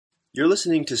You're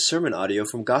listening to sermon audio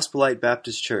from Gospelite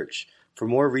Baptist Church. For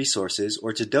more resources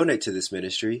or to donate to this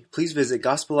ministry, please visit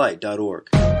gospelite.org.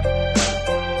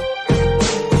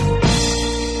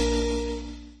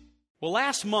 Well,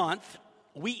 last month,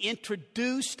 we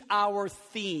introduced our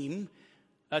theme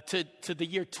to the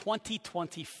year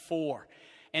 2024.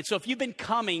 And so if you've been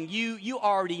coming, you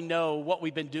already know what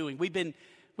we've been doing. We've been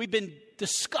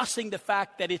discussing the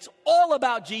fact that it's all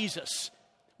about Jesus.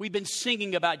 We've been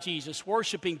singing about Jesus,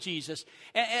 worshiping Jesus,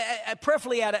 and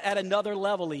preferably at another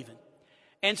level even.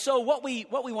 And so what we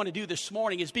want to do this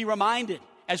morning is be reminded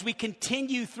as we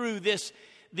continue through these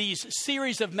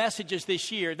series of messages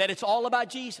this year that it's all about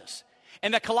Jesus.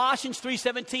 And that Colossians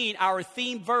 3:17, our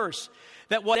theme verse,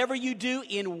 that whatever you do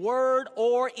in word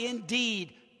or in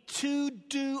deed, to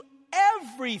do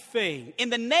everything in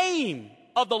the name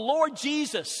of the Lord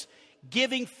Jesus,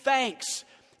 giving thanks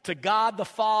to God the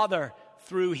Father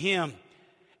through him.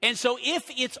 And so if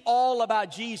it's all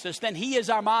about Jesus, then he is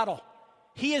our model.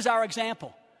 He is our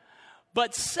example.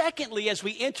 But secondly, as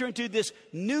we enter into this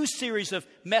new series of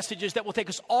messages that will take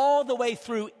us all the way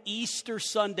through Easter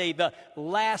Sunday, the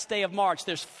last day of March,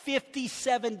 there's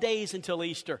 57 days until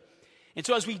Easter. And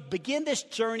so as we begin this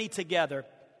journey together,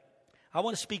 I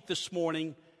want to speak this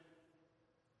morning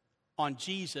on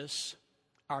Jesus,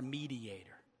 our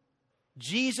mediator.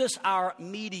 Jesus, our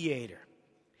mediator.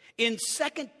 In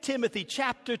 2 Timothy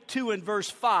chapter 2 and verse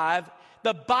 5,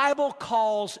 the Bible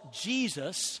calls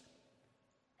Jesus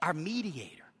our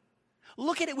mediator.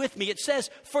 Look at it with me. It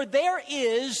says, "For there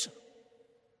is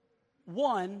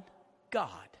one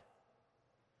God,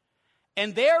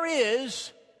 and there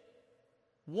is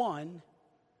one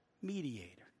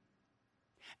mediator.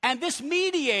 And this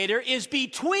mediator is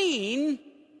between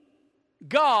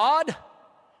God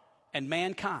and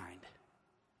mankind."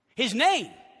 His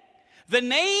name, the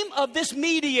name of this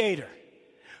mediator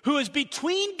who is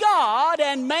between God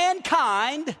and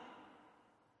mankind,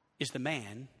 is the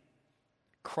man,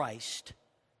 Christ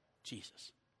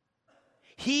Jesus.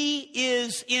 He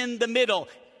is in the middle.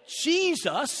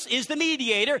 Jesus is the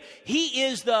mediator. He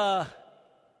is the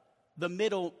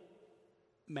middle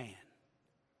man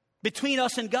between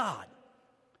us and God.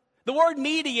 The word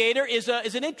mediator is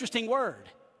an interesting word.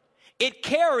 It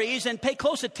carries, and pay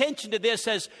close attention to this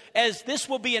as this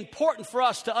will be important for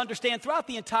us to understand throughout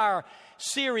the entire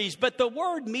series. But the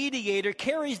word mediator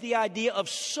carries the idea of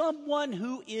someone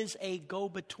who is a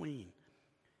go-between.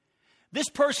 This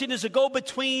person is a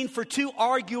go-between for two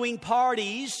arguing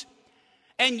parties,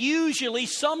 and usually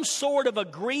some sort of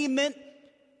agreement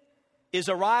is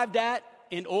arrived at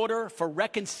in order for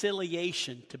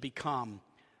reconciliation to become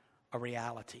a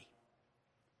reality.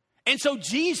 And so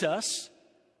Jesus,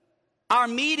 our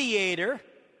mediator,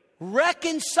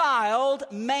 reconciled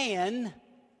man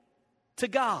to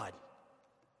God.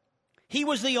 He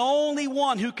was the only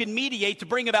one who could mediate to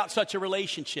bring about such a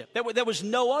relationship. There was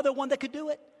no other one that could do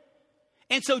it.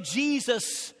 And so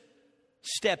Jesus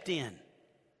stepped in.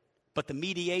 But the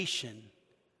mediation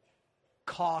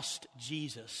cost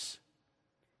Jesus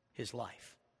his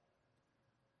life.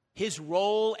 His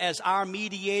role as our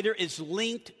mediator is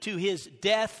linked to his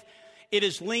death. It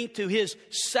is linked to his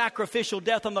sacrificial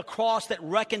death on the cross that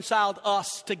reconciled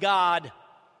us to God.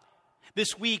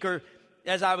 This week, or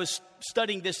as I was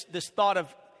studying this thought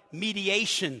of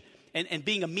mediation and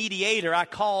being a mediator, I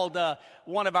called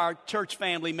one of our church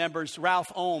family members,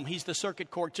 Ralph Ohm. He's the circuit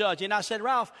court judge. And I said,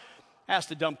 Ralph,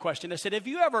 asked a dumb question. I said, have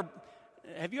you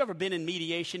ever been in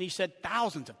mediation? He said,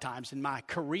 thousands of times in my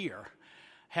career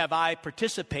have I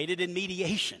participated in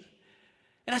mediation.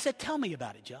 And I said, tell me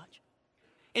about it, Judge.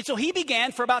 And so he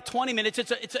began for about 20 minutes.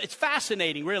 It's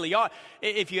fascinating, really.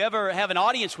 If you ever have an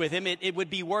audience with him, it would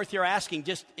be worth your asking.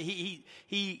 Just he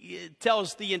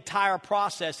tells the entire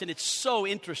process, and it's so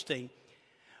interesting.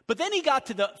 But then he got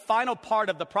to the final part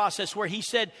of the process where he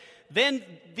said, then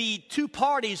the two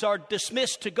parties are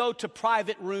dismissed to go to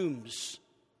private rooms.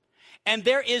 And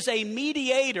there is a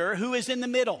mediator who is in the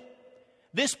middle.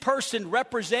 This person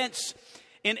represents,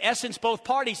 in essence, both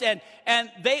parties, and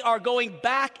they are going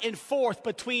back and forth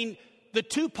between the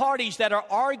two parties that are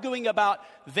arguing about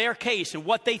their case and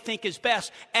what they think is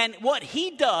best. And what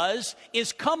he does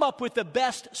is come up with the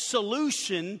best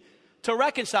solution to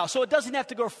reconcile. So it doesn't have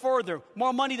to go further.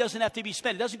 More money doesn't have to be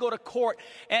spent. It doesn't go to court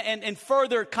and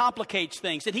further complicates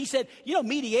things. And he said,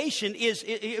 mediation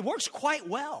it works quite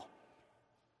well.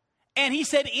 And he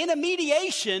said, in a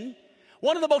mediation,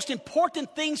 one of the most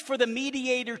important things for the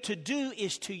mediator to do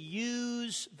is to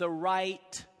use the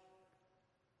right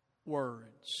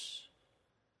words.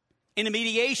 In a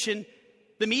mediation,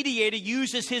 the mediator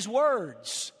uses his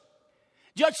words.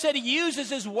 Judge said he uses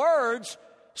his words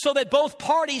so that both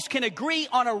parties can agree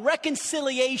on a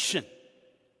reconciliation.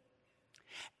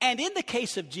 And in the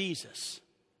case of Jesus,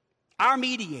 our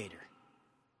mediator,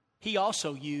 he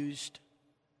also used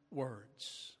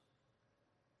words.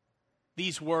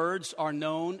 These words are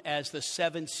known as the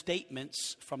 7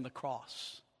 statements from the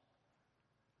cross.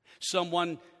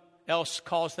 Someone else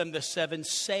calls them the 7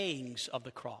 sayings of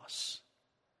the cross.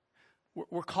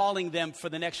 We're calling them for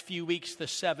the next few weeks the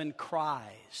 7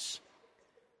 cries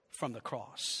from the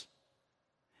cross.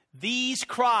 These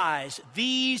cries,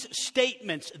 these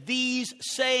statements, these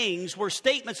sayings were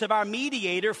statements of our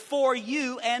mediator for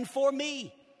you and for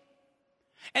me.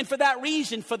 And for that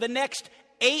reason, for the next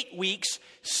 8 weeks,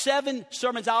 7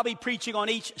 sermons I'll be preaching on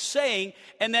each saying.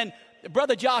 And then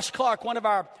Brother Josh Clark, one of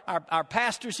our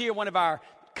pastors here, one of our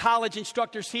college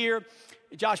instructors here.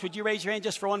 Josh, would you raise your hand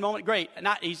just for one moment? Great.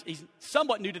 He's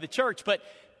somewhat new to the church, but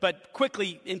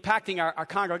quickly impacting our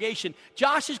congregation.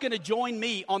 Josh is going to join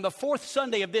me on the 4th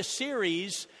Sunday of this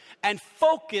series and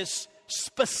focus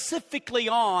specifically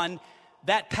on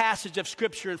that passage of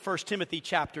Scripture in 1 Timothy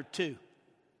chapter 2.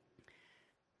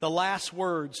 The last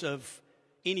words of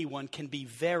anyone can be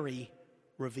very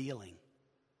revealing.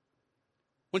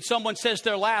 When someone says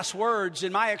their last words,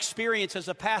 in my experience as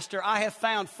a pastor, I have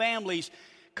found families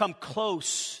come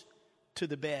close to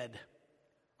the bed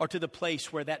or to the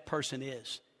place where that person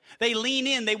is. They lean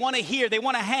in, they want to hear, they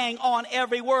want to hang on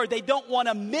every word. They don't want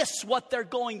to miss what they're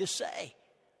going to say.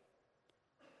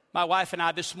 My wife and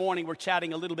I this morning were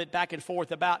chatting a little bit back and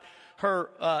forth about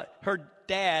her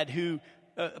dad who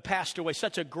passed away.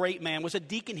 Such a great man, was a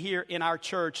deacon here in our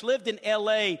church, lived in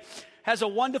L.A., has a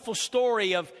wonderful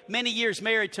story of many years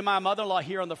married to my mother-in-law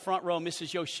here on the front row,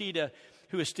 Mrs. Yoshida,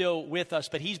 who is still with us,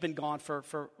 but he's been gone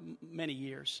for many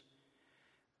years.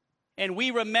 And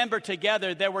we remember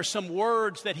together there were some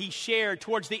words that he shared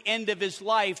towards the end of his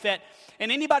life and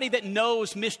anybody that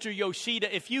knows Mr.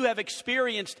 Yoshida, if you have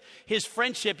experienced his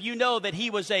friendship, you know that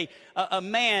he was a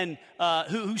man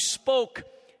who spoke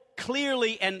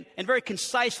clearly and very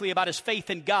concisely about his faith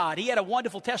in God. He had a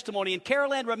wonderful testimony, and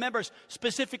Carol Ann remembers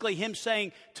specifically him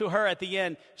saying to her at the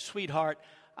end, "Sweetheart,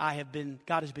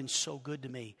 God has been so good to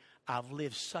me. I've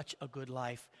lived such a good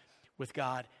life with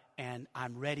God, and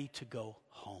I'm ready to go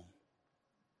home."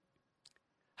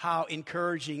 How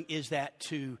encouraging is that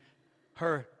to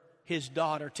his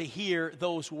daughter, to hear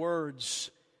those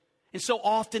words? And so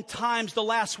oftentimes the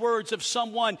last words of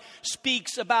someone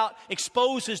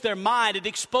exposes their mind, it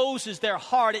exposes their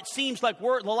heart. It seems like the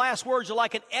last words are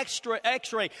like an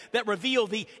x-ray that reveal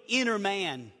the inner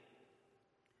man.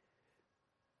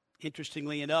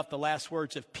 Interestingly enough, the last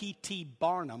words of P.T.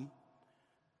 Barnum,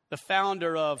 the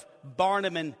founder of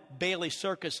Barnum and Bailey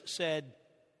Circus, said,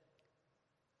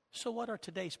 "So what are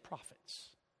today's prophets?"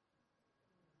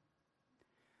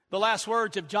 The last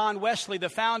words of John Wesley, the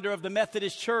founder of the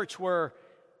Methodist Church, were,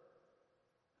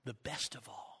 "The best of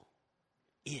all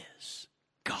is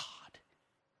God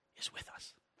is with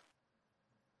us."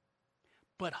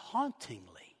 But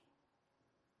hauntingly,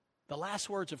 the last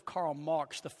words of Karl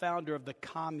Marx, the founder of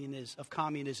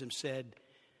communism, said,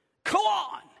 "Go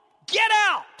on, get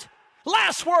out.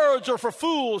 Last words are for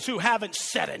fools who haven't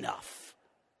said enough."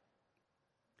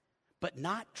 But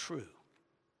not true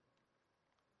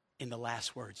in the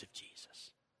last words of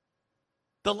Jesus.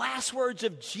 The last words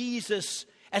of Jesus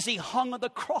as he hung on the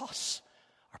cross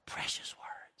are precious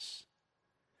words,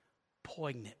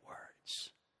 poignant words,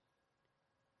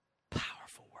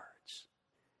 powerful words.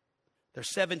 They're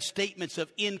 7 statements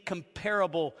of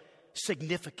incomparable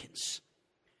significance.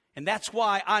 And that's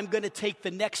why I'm going to take the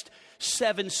next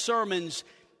 7 sermons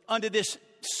under this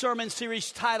sermon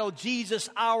series titled Jesus,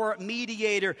 Our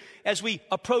Mediator, as we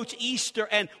approach Easter,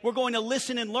 and we're going to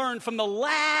listen and learn from the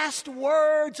last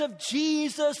words of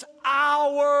Jesus,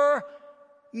 our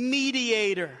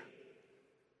Mediator.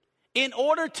 In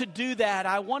order to do that,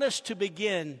 I want us to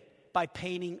begin by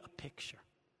painting a picture.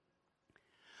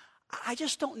 I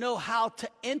just don't know how to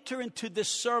enter into this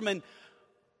sermon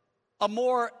a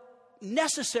more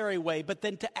necessary way, but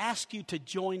then to ask you to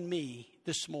join me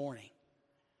this morning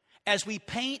as we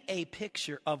paint a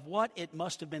picture of what it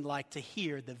must have been like to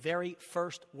hear the very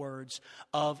first words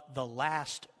of the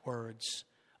last words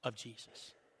of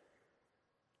Jesus.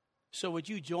 So would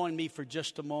you join me for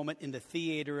just a moment in the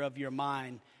theater of your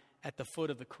mind at the foot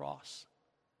of the cross?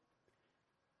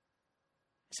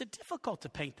 Is it difficult to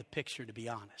paint the picture, to be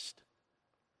honest?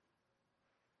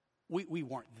 We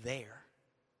weren't there,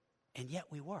 and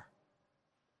yet we were.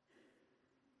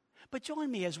 But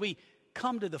join me as we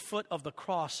come to the foot of the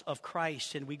cross of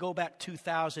Christ and we go back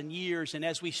 2,000 years, and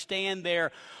as we stand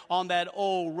there on that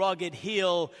old rugged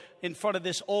hill in front of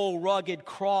this old rugged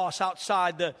cross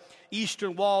outside the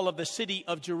eastern wall of the city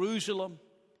of Jerusalem,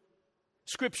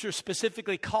 Scripture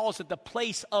specifically calls it the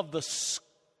place of the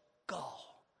skull,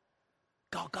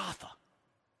 Golgotha,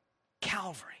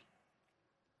 Calvary.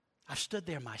 I've stood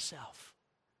there myself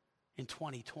in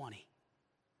 2020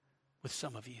 with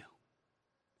some of you.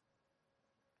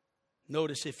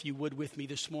 Notice, if you would, with me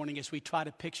this morning as we try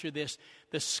to picture this,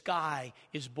 the sky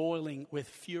is boiling with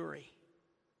fury.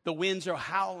 The winds are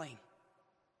howling.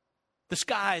 The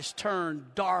skies turn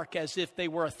dark as if they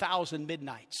were 1,000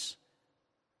 midnights.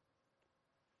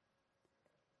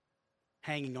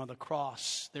 Hanging on the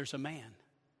cross, there's a man.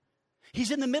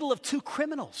 He's in the middle of two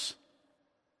criminals.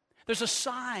 There's a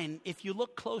sign, if you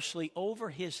look closely, over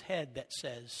his head that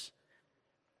says,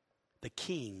 "The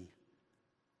King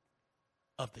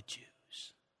of the Jews."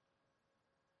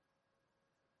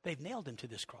 They've nailed him to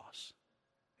this cross.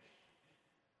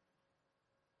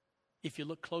 If you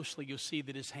look closely, you'll see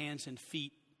that his hands and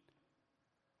feet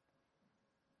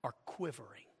are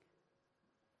quivering,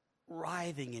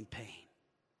 writhing in pain.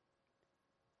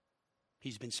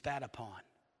 He's been spat upon.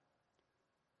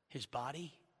 His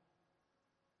body,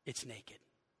 it's naked.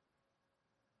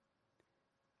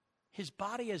 His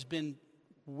body has been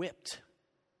whipped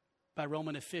by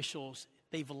Roman officials.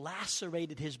 They've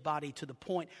lacerated his body to the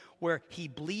point where he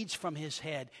bleeds from his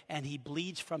head, and he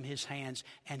bleeds from his hands,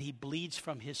 and he bleeds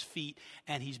from his feet,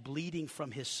 and he's bleeding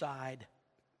from his side.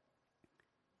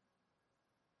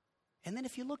 And then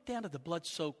if you look down at the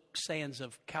blood-soaked sands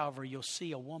of Calvary, you'll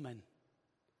see a woman.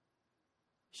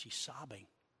 She's sobbing.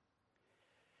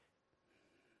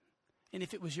 And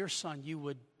if it was your son, you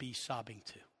would be sobbing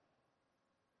too.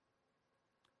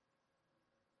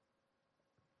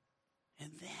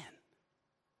 And then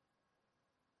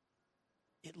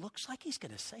it looks like he's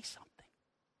going to say something.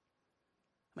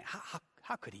 I mean,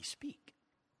 how could he speak?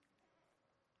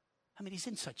 I mean, he's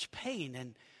in such pain,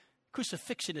 and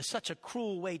crucifixion is such a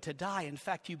cruel way to die. In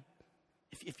fact,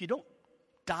 if you don't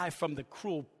die from the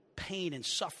cruel pain and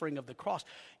suffering of the cross,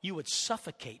 you would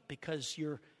suffocate because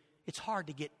it's hard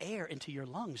to get air into your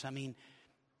lungs. I mean,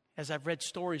 as I've read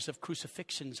stories of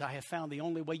crucifixions, I have found the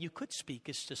only way you could speak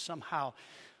is to somehow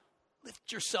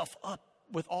lift yourself up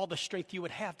with all the strength you would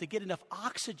have to get enough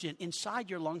oxygen inside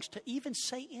your lungs to even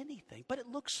say anything. But it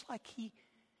looks like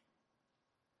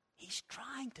he's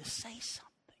trying to say something.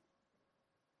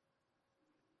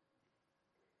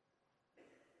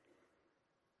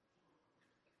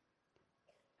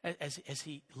 As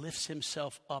he lifts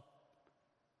himself up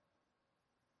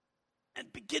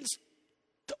and begins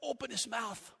to open his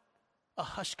mouth, a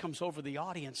hush comes over the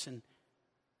audience, and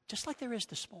just like there is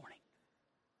this morning.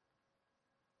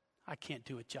 I can't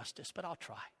do it justice, but I'll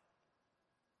try.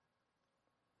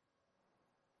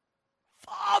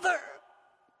 Father,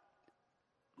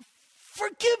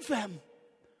 forgive them,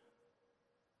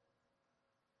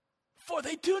 for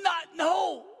they do not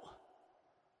know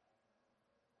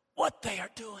what they are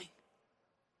doing.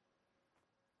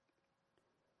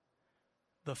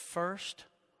 The first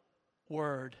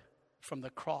word from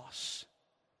the cross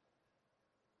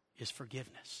is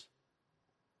forgiveness.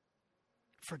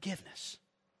 Forgiveness.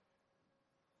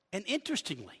 And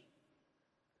interestingly,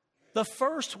 the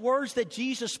first words that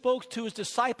Jesus spoke to his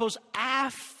disciples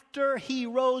after he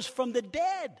rose from the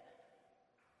dead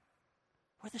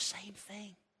were the same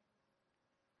thing.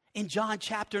 In John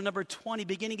chapter number 20,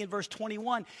 beginning in verse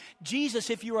 21, Jesus,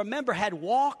 if you remember, had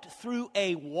walked through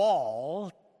a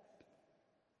wall.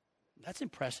 That's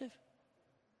impressive.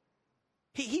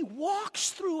 He walks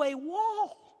through a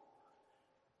wall.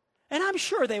 And I'm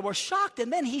sure they were shocked.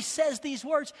 And then he says these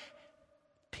words,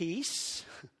 "Peace,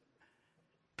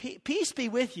 peace be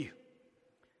with you.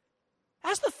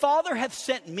 As the Father hath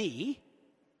sent me,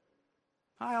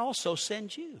 I also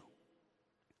send you."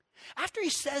 After he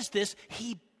says this,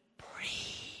 he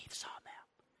breathes on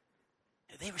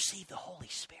them. They receive the Holy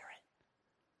Spirit.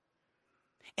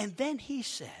 And then he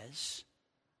says,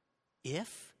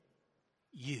 "If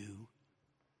you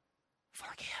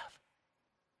forgive."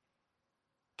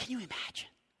 Can you imagine?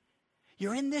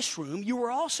 You're in this room. You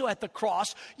were also at the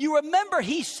cross. You remember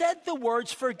he said the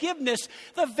words forgiveness.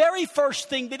 The very first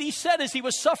thing that he said as he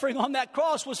was suffering on that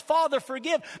cross was, "Father,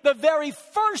 forgive." The very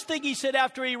first thing he said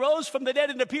after he rose from the dead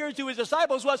and appeared to his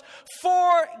disciples was,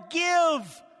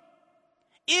 "Forgive.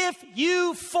 If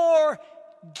you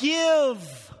forgive."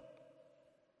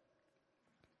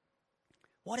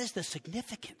 What is the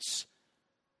significance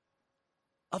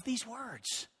of these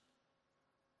words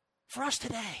for us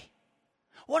today?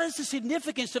 What is the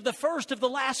significance of the first of the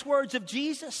last words of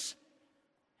Jesus?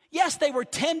 Yes, they were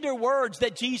tender words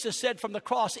that Jesus said from the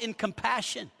cross in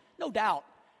compassion, no doubt.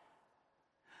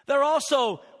 They're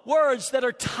also words that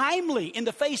are timely in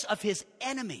the face of his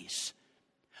enemies.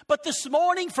 But this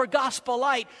morning for Gospel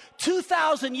Light,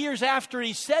 2,000 years after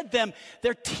he said them,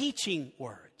 they're teaching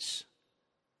words.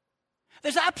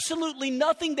 There's absolutely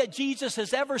nothing that Jesus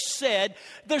has ever said,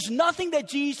 there's nothing that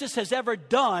Jesus has ever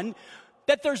done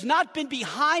that there's not been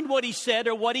behind what he said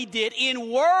or what he did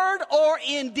in word or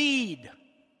in deed.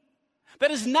 That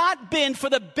has not been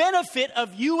for the benefit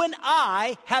of you and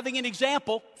I having an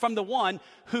example from the one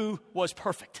who was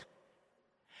perfect.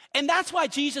 And that's why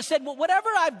Jesus said, well, whatever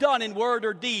I've done in word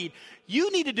or deed,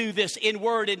 you need to do this in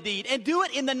word and deed. And do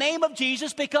it in the name of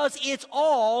Jesus because it's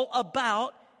all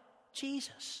about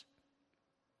Jesus.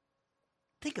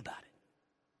 Think about it.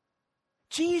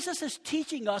 Jesus is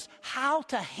teaching us how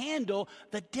to handle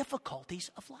the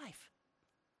difficulties of life.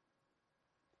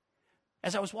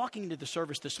 As I was walking into the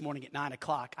service this morning at 9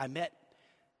 o'clock, I met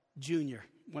Junior,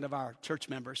 one of our church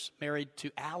members, married to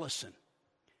Allison.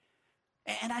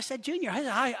 And I said, Junior,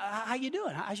 how you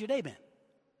doing? How's your day been?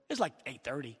 It was like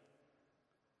 8:30.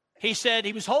 He said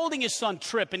he was holding his son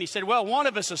Tripp, and he said, well, one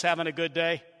of us is having a good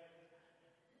day.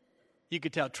 You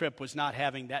could tell Tripp was not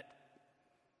having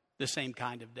the same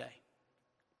kind of day.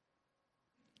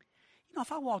 You know,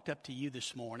 if I walked up to you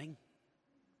this morning,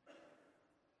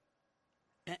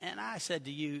 and I said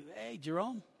to you, hey,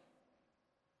 Jerome,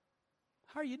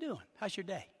 how are you doing? How's your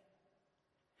day?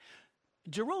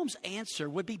 Jerome's answer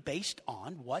would be based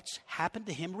on what's happened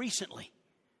to him recently.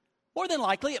 More than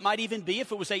likely, it might even be,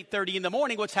 if it was 8:30 in the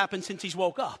morning, what's happened since he's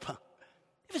woke up.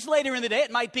 If it's later in the day,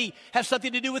 it might have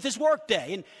something to do with his work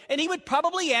day. And he would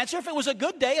probably answer, if it was a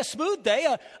good day, a smooth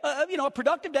day, a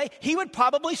productive day, he would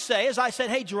probably say, as I said,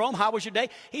 hey, Jerome, how was your day?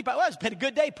 He'd probably, well, it's been a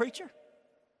good day, preacher.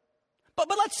 But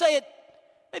let's say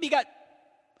maybe you got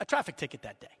a traffic ticket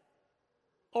that day.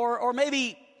 Or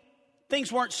maybe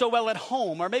things weren't so well at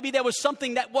home. Or maybe there was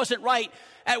something that wasn't right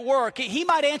at work. He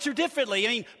might answer differently. I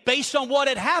mean, based on what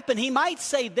had happened, he might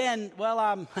say then,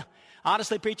 well,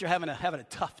 honestly, preacher, having a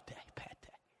tough day, bad day.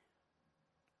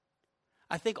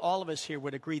 I think all of us here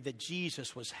would agree that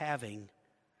Jesus was having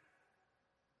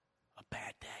a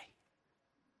bad day.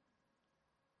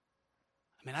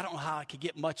 I mean, I don't know how it could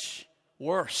get much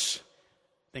worse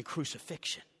than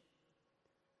crucifixion.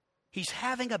 He's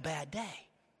having a bad day.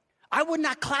 I would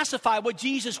not classify what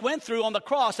Jesus went through on the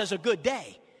cross as a good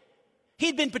day.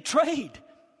 He'd been betrayed.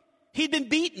 He'd been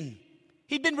beaten.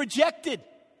 He'd been rejected.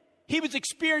 He was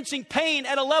experiencing pain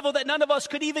at a level that none of us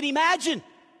could even imagine.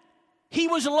 He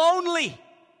was lonely.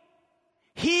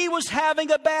 He was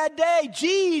having a bad day.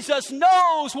 Jesus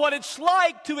knows what it's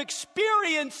like to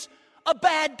experience a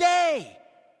bad day.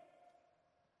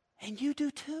 And you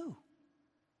do too.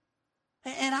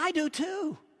 And I do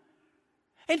too.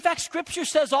 In fact, Scripture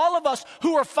says all of us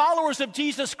who are followers of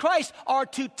Jesus Christ are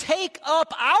to take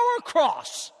up our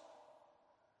cross.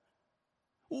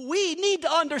 We need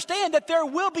to understand that there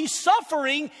will be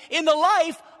suffering in the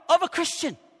life of a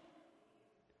Christian.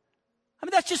 I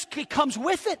mean, it comes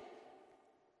with it.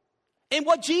 And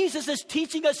what Jesus is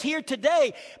teaching us here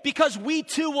today, because we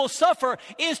too will suffer,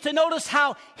 is to notice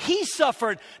how he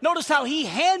suffered. Notice how he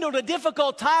handled a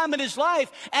difficult time in his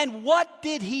life. And what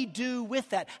did he do with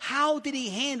that? How did he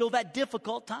handle that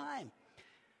difficult time?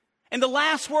 And the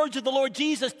last words of the Lord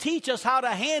Jesus teach us how to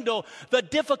handle the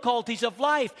difficulties of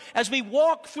life. As we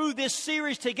walk through this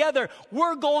series together,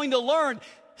 we're going to learn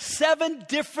 7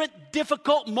 different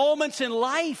difficult moments in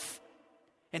life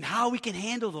and how we can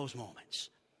handle those moments.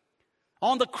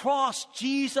 On the cross,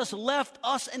 Jesus left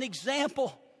us an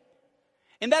example.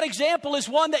 And that example is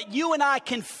one that you and I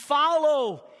can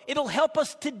follow. It'll help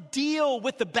us to deal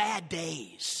with the bad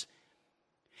days.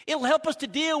 It'll help us to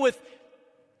deal with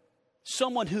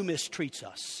someone who mistreats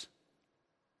us.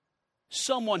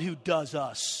 Someone who does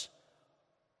us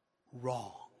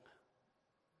wrong.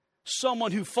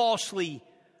 Someone who falsely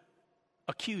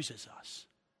accuses us.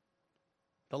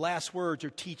 The last words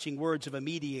are teaching words of a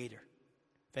mediator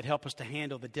that help us to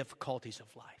handle the difficulties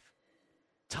of life.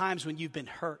 Times when you've been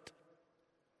hurt.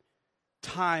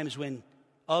 Times when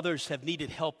others have needed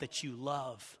help that you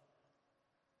love.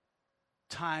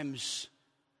 Times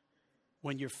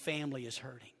when your family is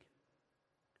hurting.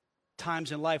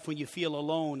 Times in life when you feel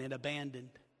alone and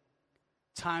abandoned.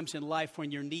 Times in life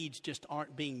when your needs just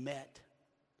aren't being met.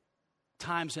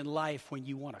 Times in life when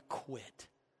you want to quit.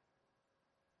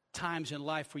 Times in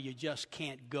life where you just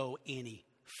can't go any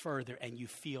further and you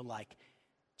feel like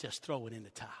just throw it in the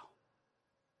towel.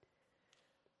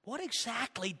 What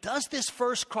exactly does this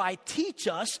first cry teach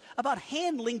us about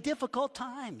handling difficult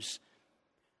times?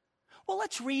 Well,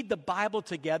 let's read the Bible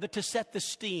together to set the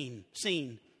scene.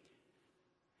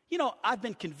 You know, I've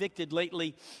been convicted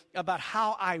lately about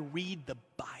how I read the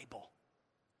Bible.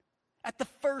 At the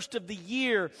first of the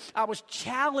year, I was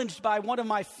challenged by one of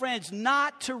my friends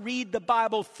not to read the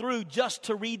Bible through, just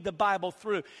to read the Bible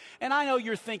through. And I know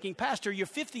you're thinking, Pastor, you're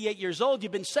 58 years old,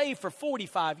 you've been saved for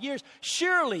 45 years.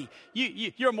 Surely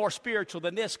you're more spiritual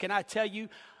than this. Can I tell you,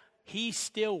 he's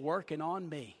still working on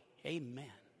me. Amen.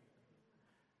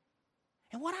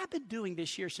 And what I've been doing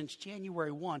this year since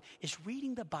January 1 is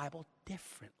reading the Bible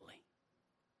differently.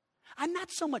 I'm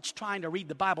not so much trying to read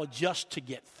the Bible just to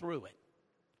get through it.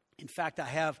 In fact, I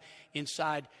have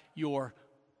inside your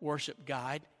worship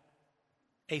guide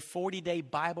a 40-day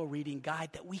Bible reading guide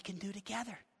that we can do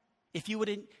together. If you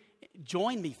would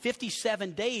join me,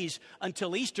 57 days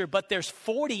until Easter, but there's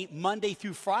 40 Monday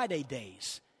through Friday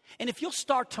days. And if you'll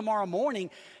start tomorrow morning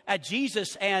at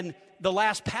Jesus and the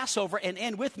last Passover and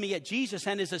end with me at Jesus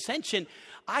and his ascension,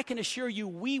 I can assure you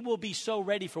we will be so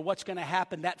ready for what's going to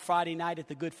happen that Friday night at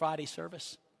the Good Friday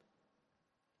service.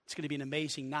 It's going to be an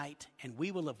amazing night, and we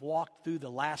will have walked through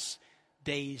the last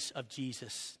days of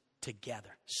Jesus together.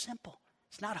 Simple.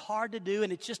 It's not hard to do,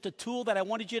 and it's just a tool that I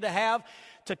wanted you to have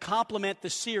to complement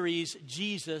the series,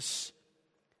 Jesus,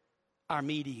 our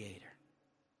Mediator.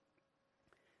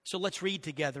 So let's read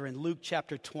together in Luke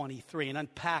chapter 23 and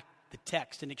unpack the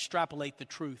text and extrapolate the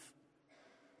truth.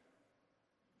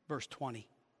 Verse 20.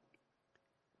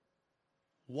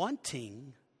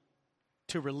 Wanting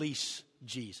to release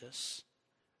Jesus,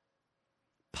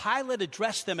 Pilate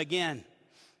addressed them again.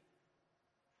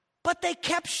 But they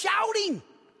kept shouting,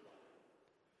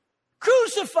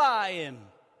 "Crucify him!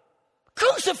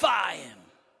 Crucify him!"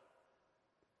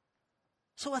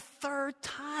 So a third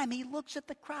time he looks at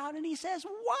the crowd and he says,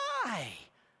 "Why?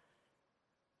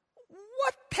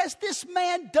 What has this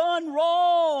man done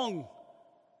wrong?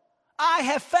 I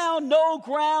have found no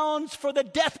grounds for the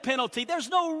death penalty. There's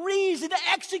no reason to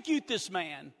execute this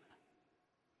man.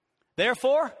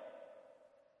 Therefore,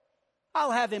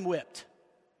 I'll have him whipped,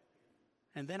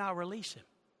 and then I'll release him."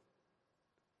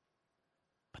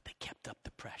 But they kept up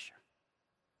the pressure,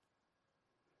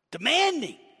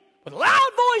 demanding with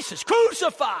loud voices,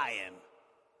 "Crucify him!"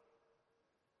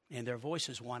 And their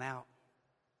voices won out.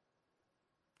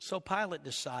 So Pilate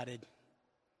decided,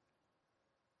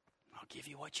 I'll give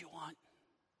you what you want.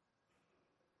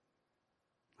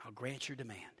 I'll grant your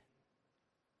demand.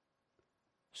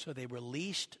 So they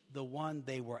released the one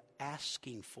they were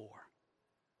asking for.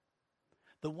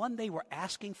 The one they were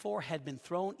asking for had been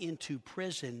thrown into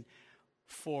prison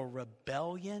for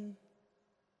rebellion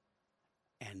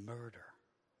and murder.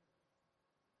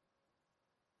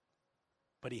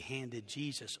 But he handed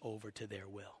Jesus over to their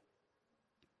will.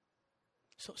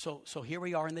 So here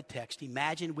we are in the text.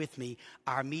 Imagine with me,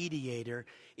 our mediator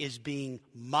is being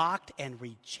mocked and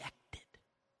rejected.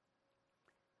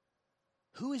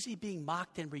 Who is he being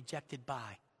mocked and rejected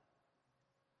by?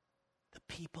 The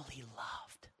people he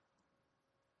loved.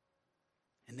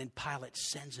 And then Pilate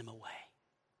sends him away.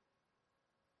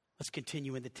 Let's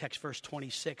continue in the text, verse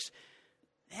 26.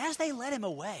 As they led him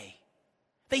away,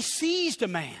 they seized a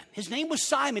man. His name was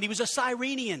Simon. He was a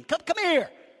Cyrenian. Come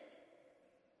here.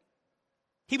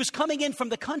 He was coming in from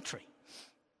the country.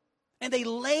 And they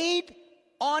laid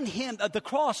on him, the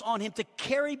cross on him to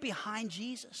carry behind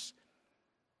Jesus.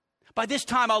 By this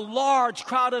time, a large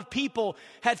crowd of people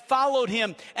had followed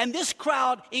him. And this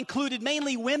crowd included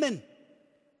mainly women.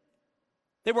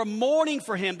 They were mourning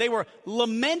for him. They were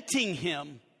lamenting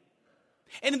him.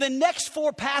 And in the next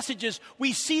 4 passages,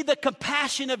 we see the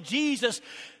compassion of Jesus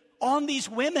on these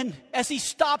women as he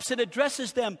stops and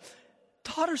addresses them.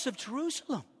 Daughters of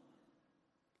Jerusalem,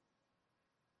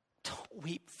 don't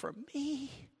weep for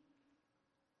me.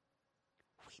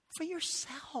 Weep for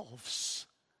yourselves.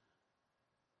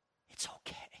 It's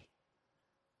okay.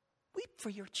 Weep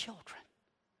for your children.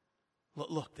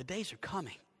 Look, the days are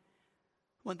coming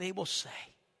when they will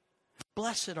say,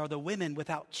 "Blessed are the women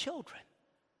without children,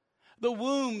 the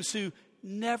wombs who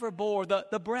never bore,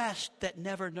 the breast that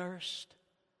never nursed."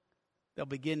 They'll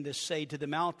begin to say to the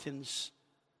mountains,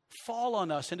 "Fall on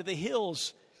us," and to the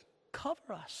hills,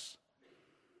 "Cover us."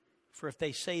 For if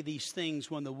they say these things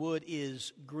when the wood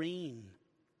is green,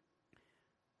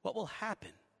 what will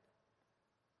happen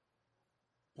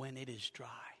when it is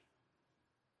dry?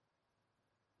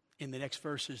 In the next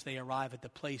verses, they arrive at the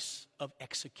place of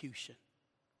execution.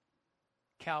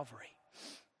 Calvary,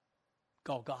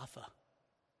 Golgotha,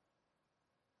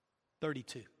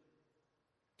 32.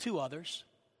 2 others,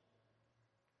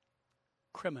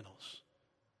 criminals.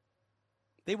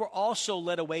 They were also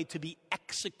led away to be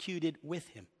executed with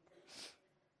him.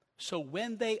 So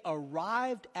when they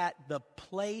arrived at the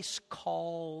place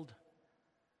called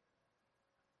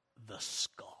the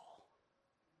skull,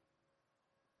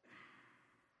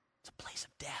 it's a place of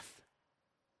death.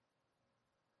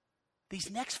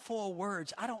 These next 4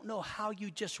 words, I don't know how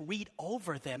you just read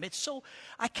over them. It's so,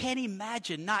 I can't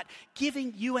imagine not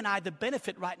giving you and I the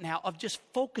benefit right now of just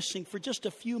focusing for just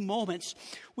a few moments.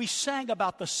 We sang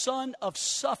about the son of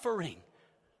suffering.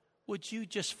 Would you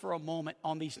just for a moment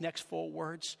on these next 4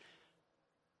 words?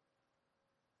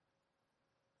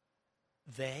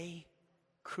 They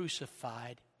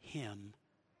crucified him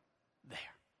there.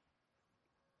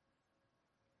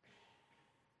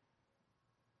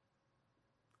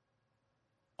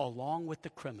 Along with the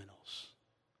criminals,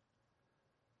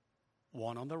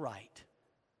 one on the right,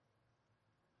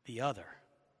 the other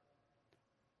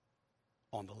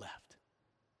on the left.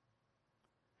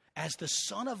 As the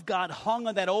Son of God hung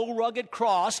on that old rugged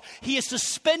cross, he is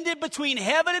suspended between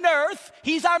heaven and earth.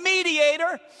 He's our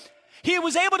mediator. He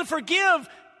was able to forgive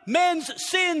men's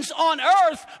sins on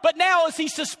earth, but now as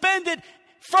he's suspended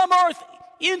from earth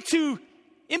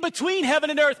in between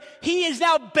heaven and earth, he is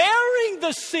now bearing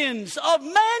the sins of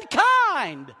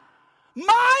mankind.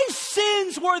 My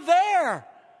sins were there.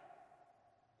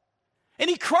 And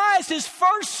he cries his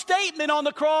first statement on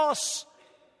the cross.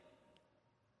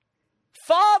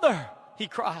 Father, he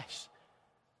cries,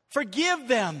 forgive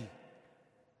them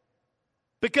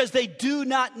because they do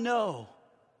not know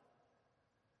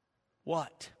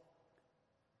what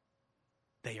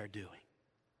they are doing.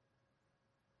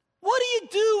 What do you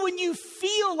do when you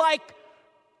feel like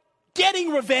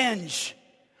getting revenge?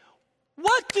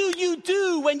 What do you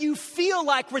do when you feel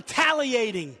like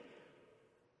retaliating?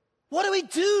 What do we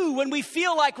do when we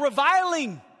feel like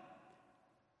reviling?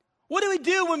 What do we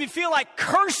do when we feel like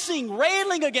cursing,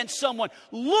 railing against someone?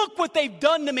 Look what they've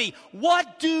done to me.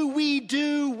 What do we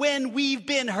do when we've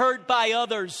been hurt by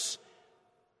others?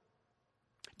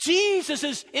 Jesus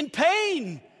is in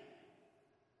pain.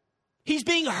 He's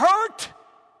being hurt.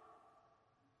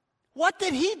 What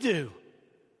did he do?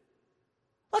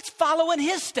 Let's follow in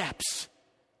his steps.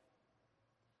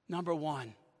 Number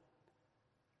 1,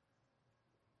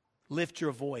 lift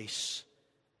your voice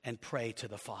and pray to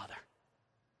the Father.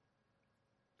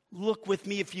 Look with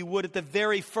me, if you would, at the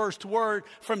very first word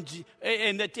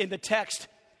in the text.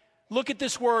 Look at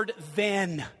this word,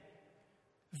 then.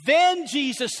 Then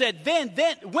Jesus said, then.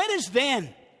 When is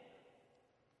then?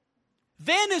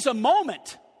 Then is a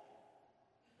moment.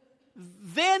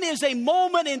 Then is a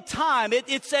moment in time.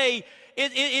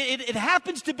 It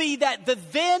happens to be that the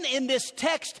then in this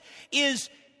text is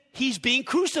he's being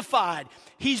crucified.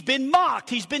 He's been mocked.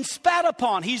 He's been spat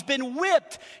upon. He's been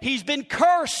whipped. He's been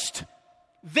cursed.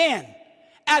 Then,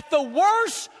 at the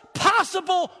worst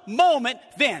possible moment,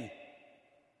 then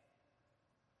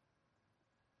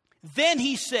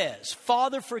he says,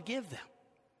 Father, forgive them.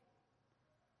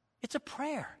 It's a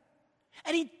prayer.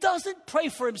 And he doesn't pray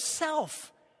for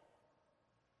himself,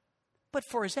 but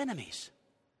for his enemies.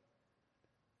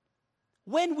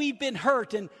 When we've been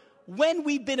hurt and when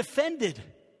we've been offended,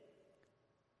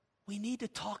 we need to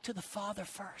talk to the Father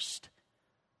first.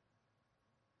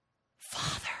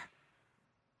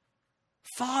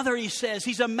 Father, he says,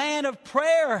 he's a man of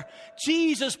prayer.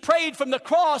 Jesus prayed from the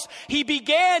cross. He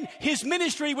began his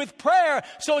ministry with prayer,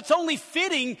 so it's only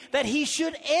fitting that he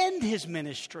should end his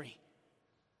ministry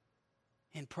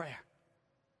in prayer.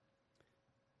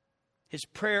 His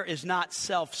prayer is not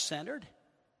self-centered.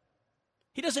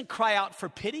 He doesn't cry out for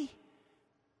pity.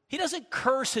 He doesn't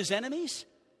curse his enemies.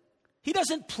 He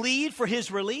doesn't plead for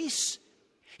his release.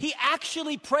 He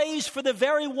actually prays for the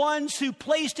very ones who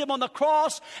placed him on the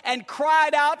cross and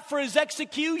cried out for his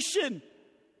execution.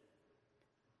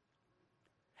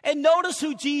 And notice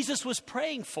who Jesus was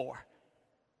praying for.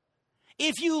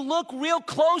 If you look real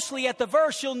closely at the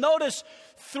verse, you'll notice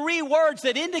 3 words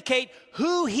that indicate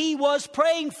who he was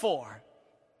praying for.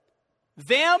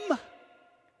 Them,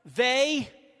 they,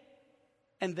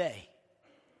 and they.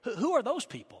 Who are those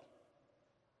people?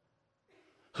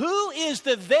 Who is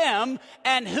the them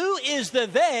and who is the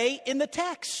they in the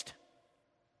text?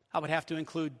 I would have to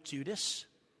include Judas,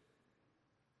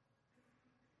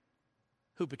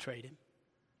 who betrayed him.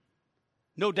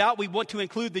 No doubt we want to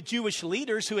include the Jewish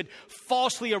leaders who had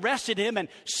falsely arrested him and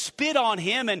spit on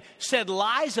him and said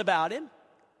lies about him.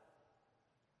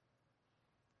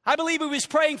 I believe he was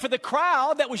praying for the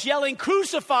crowd that was yelling,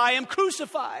 "Crucify him,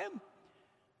 crucify him."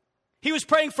 He was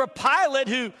praying for Pilate,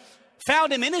 who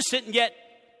found him innocent and yet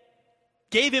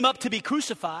gave him up to be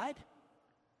crucified.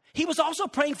 He was also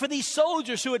praying for these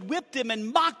soldiers who had whipped him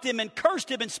and mocked him and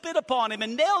cursed him and spit upon him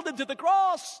and nailed him to the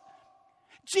cross.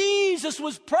 Jesus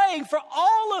was praying for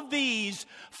all of these.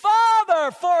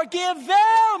 Father, forgive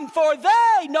them, for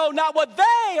they know not what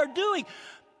they are doing.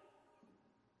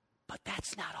 But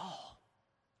that's not all.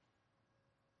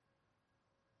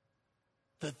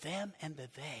 The them and the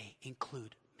they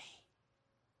include me.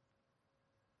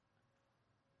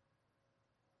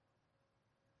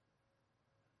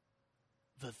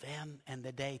 The them and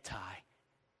the they, Ty,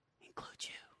 include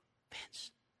you,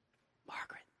 Vince,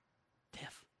 Margaret,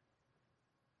 Tiff,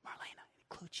 Marlena,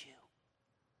 includes you.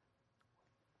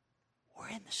 We're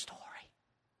in the story.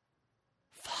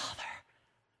 Father,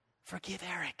 forgive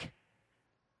Eric.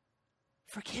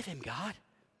 Forgive him, God.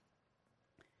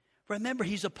 Remember,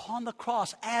 he's upon the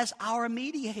cross as our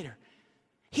mediator.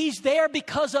 He's there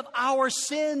because of our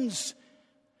sins.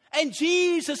 And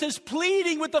Jesus is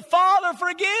pleading with the Father,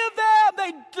 forgive them.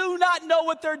 They do not know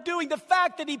what they're doing. The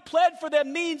fact that he pled for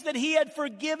them means that he had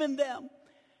forgiven them.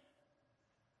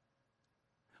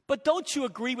 But don't you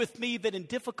agree with me that in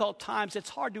difficult times, it's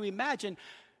hard to imagine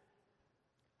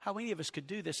how any of us could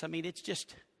do this? I mean, it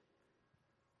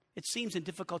seems in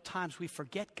difficult times we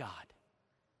forget God.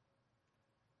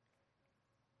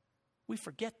 We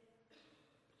forget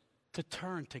to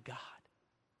turn to God.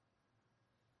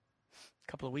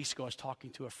 A couple of weeks ago, I was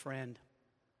talking to a friend.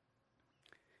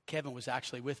 Kevin was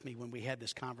actually with me when we had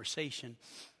this conversation.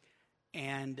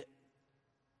 And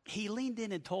he leaned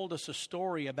in and told us a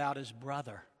story about his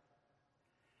brother.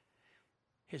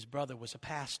 His brother was a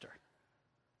pastor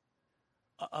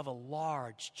of a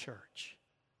large church.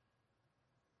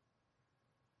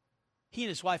 He and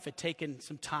his wife had taken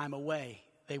some time away.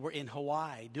 They were in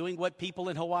Hawaii, doing what people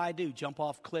in Hawaii do, jump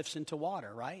off cliffs into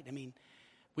water, right? I mean,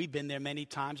 we've been there many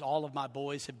times. All of my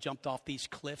boys have jumped off these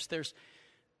cliffs. There's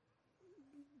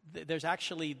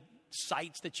actually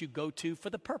sites that you go to for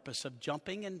the purpose of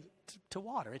jumping into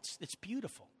water. It's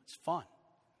beautiful. It's fun.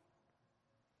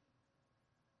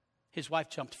 His wife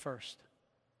jumped first.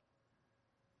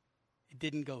 It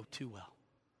didn't go too well.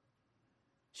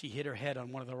 She hit her head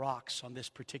on one of the rocks on this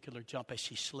particular jump as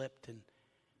she slipped, and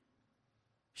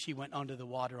she went under the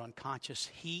water unconscious.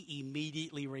 He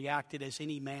immediately reacted as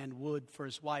any man would for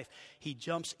his wife. He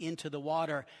jumps into the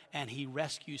water and he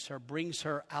rescues her, brings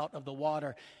her out of the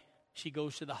water. She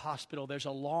goes to the hospital. There's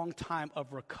a long time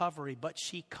of recovery, but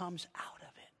she comes out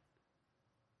of it.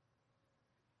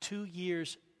 2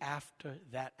 years after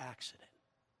that accident.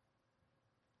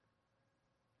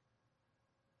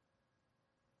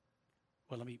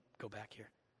 Well, let me go back here.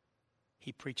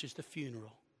 He preaches the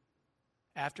funeral.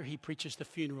 After he preaches the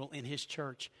funeral in his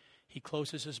church, he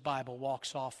closes his Bible,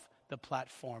 walks off the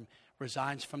platform,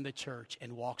 resigns from the church,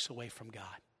 and walks away from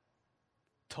God.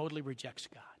 Totally rejects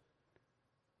God.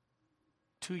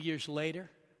 2 years later,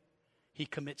 he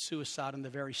commits suicide on the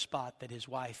very spot that his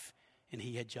wife and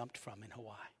he had jumped from in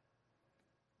Hawaii.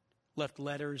 Left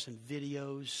letters and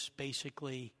videos,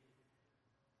 basically.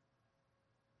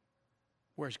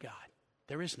 Where's God?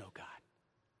 There is no God.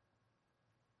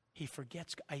 He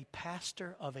forgets a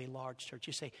pastor of a large church.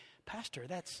 You say, Pastor,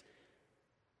 that's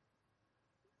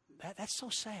so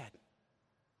sad.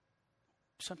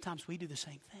 Sometimes we do the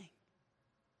same thing.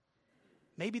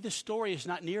 Maybe the story is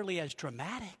not nearly as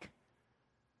dramatic,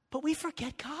 but we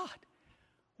forget God.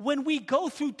 When we go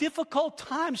through difficult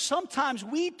times, sometimes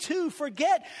we too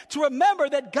forget to remember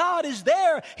that God is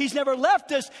there. He's never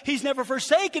left us. He's never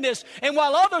forsaken us. And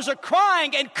while others are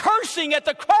crying and cursing at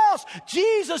the cross,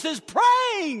 Jesus is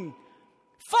praying,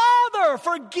 Father,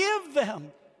 forgive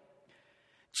them.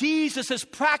 Jesus is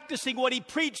practicing what he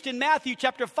preached in Matthew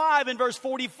chapter 5 and verse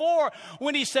 44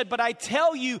 when he said, but I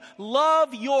tell you,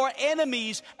 love your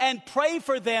enemies and pray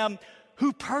for them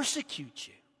who persecute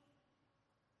you.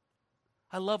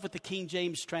 I love what the King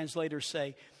James translators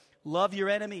say. Love your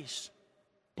enemies.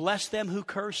 Bless them who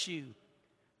curse you.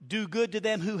 Do good to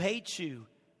them who hate you.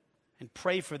 And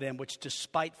pray for them which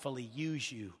despitefully use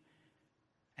you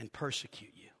and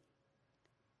persecute you.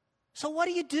 So what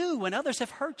do you do when others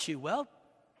have hurt you? Well,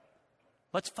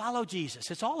 let's follow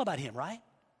Jesus. It's all about him, right?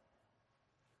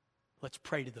 Let's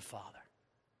pray to the Father.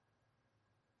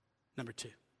 Number 2.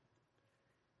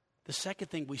 The second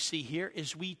thing we see here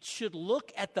is we should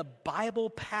look at the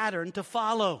Bible pattern to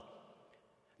follow.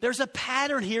 There's a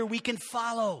pattern here we can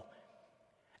follow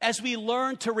as we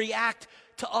learn to react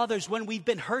to others when we've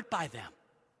been hurt by them.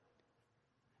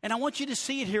 And I want you to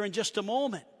see it here in just a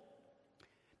moment.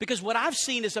 Because what I've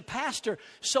seen as a pastor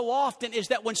so often is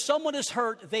that when someone is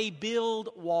hurt, they build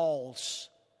walls.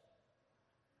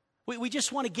 We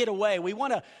just want to get away. We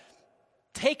want to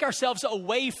take ourselves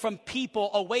away from people,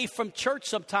 away from church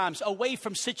sometimes, away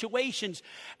from situations.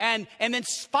 And then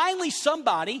finally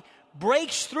somebody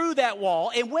breaks through that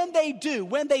wall. And when they do,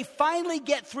 when they finally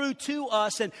get through to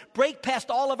us and break past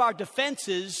all of our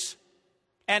defenses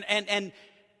and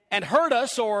hurt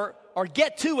us or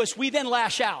get to us, we then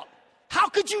lash out. How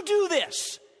could you do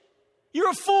this?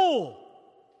 You're a fool.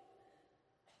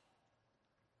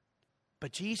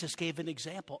 But Jesus gave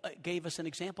us an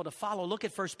example to follow. Look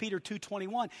at 1 Peter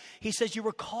 2:21. He says, you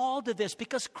were called to this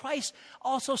because Christ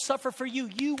also suffered for you.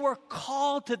 You were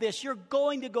called to this. You're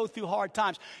going to go through hard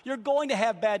times. You're going to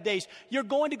have bad days. You're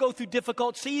going to go through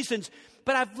difficult seasons.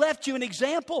 But I've left you an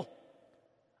example.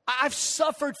 I've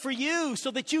suffered for you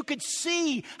so that you could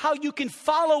see how you can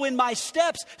follow in my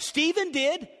steps. Stephen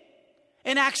did.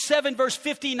 In Acts 7, verse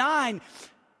 59,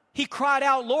 he cried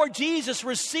out, Lord Jesus,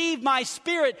 receive my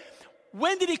spirit.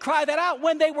 When did he cry that out?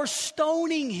 When they were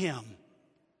stoning him.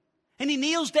 And he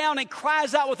kneels down and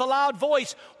cries out with a loud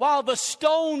voice while the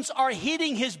stones are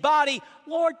hitting his body,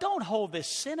 Lord, don't hold this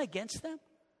sin against them.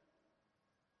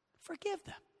 Forgive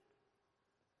them.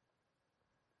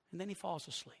 And then he falls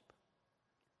asleep.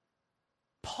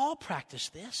 Paul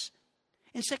practiced this.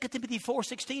 In 2 Timothy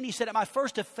 4:16, he said, at my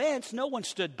first offense, no one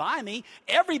stood by me.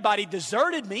 Everybody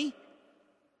deserted me.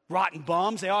 Rotten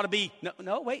bums, they ought to be.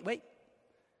 No, wait.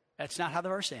 That's not how the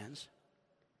verse ends.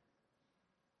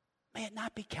 May it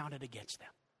not be counted against them.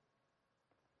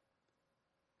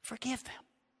 Forgive them.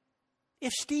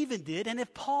 If Stephen did and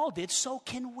if Paul did, so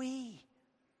can we.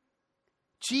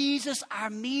 Jesus, our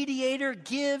mediator,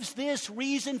 gives this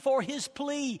reason for his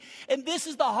plea. And this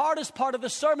is the hardest part of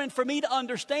the sermon for me to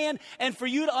understand and for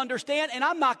you to understand. And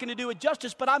I'm not going to do it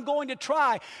justice, but I'm going to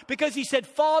try. Because he said,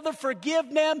 Father,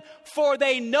 forgive them, for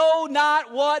they know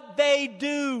not what they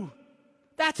do.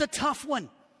 That's a tough one.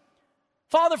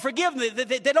 Father, forgive them.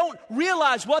 They don't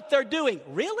realize what they're doing.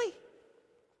 Really?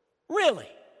 Really?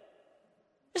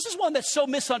 This is one that's so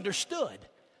misunderstood.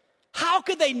 How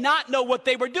could they not know what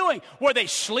they were doing? Were they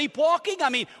sleepwalking? I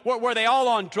mean, were they all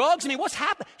on drugs? I mean, what's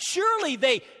happened? Surely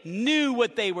they knew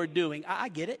what they were doing. I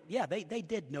get it. Yeah, they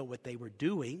did know what they were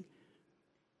doing.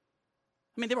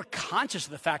 I mean, they were conscious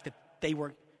of the fact that they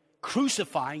were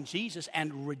crucifying Jesus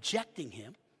and rejecting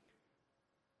him.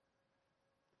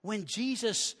 When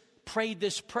Jesus prayed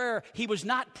this prayer, he was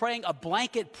not praying a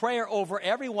blanket prayer over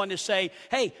everyone to say,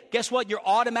 hey, guess what? You're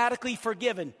automatically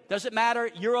forgiven. Doesn't matter.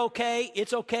 You're okay.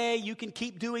 It's okay. You can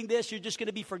keep doing this. You're just going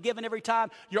to be forgiven every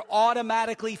time. You're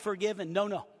automatically forgiven.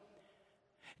 No.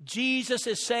 Jesus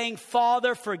is saying,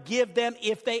 Father, forgive them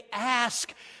if they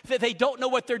ask. That they don't know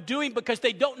what they're doing because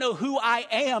they don't know who I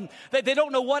am. That they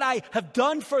don't know what I have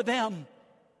done for them.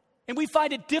 And we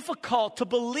find it difficult to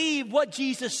believe what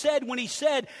Jesus said when he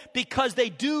said, because they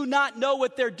do not know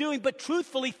what they're doing. But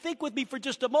truthfully, think with me for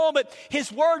just a moment.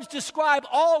 His words describe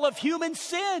all of human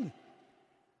sin.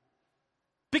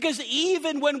 Because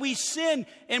even when we sin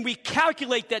and we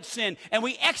calculate that sin and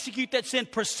we execute that sin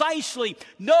precisely,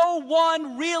 no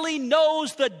one really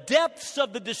knows the depths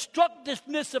of the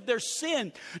destructiveness of their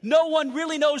sin. No one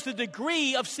really knows the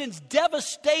degree of sin's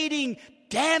devastating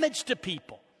damage to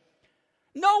people.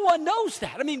 No one knows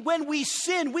that. I mean, when we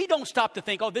sin, we don't stop to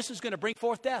think, oh, this is going to bring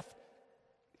forth death.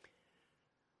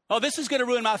 Oh, this is going to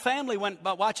ruin my family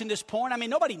by watching this porn. I mean,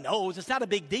 nobody knows. It's not a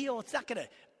big deal. It's not going to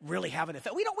really have an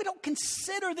effect. We don't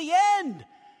consider the end.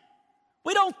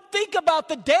 We don't think about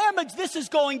the damage this is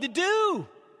going to do.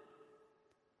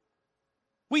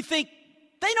 We think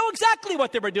they know exactly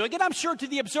what they were doing. And I'm sure to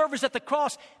the observers at the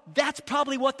cross, that's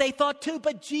probably what they thought too.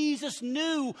 But Jesus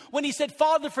knew when he said,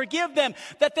 Father, forgive them,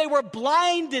 that they were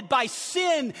blinded by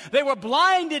sin. They were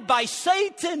blinded by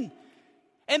Satan.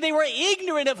 And they were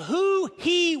ignorant of who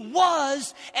he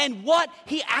was and what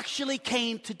he actually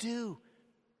came to do.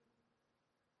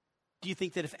 Do you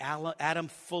think that if Adam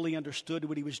fully understood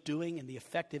what he was doing and the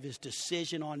effect of his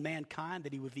decision on mankind,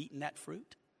 that he would have eaten that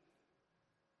fruit?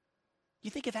 You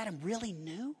think if Adam really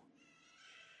knew?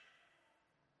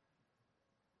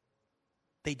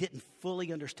 They didn't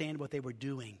fully understand what they were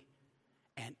doing.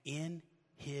 And in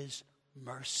his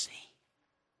mercy,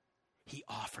 he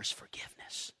offers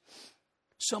forgiveness.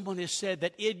 Someone has said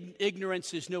that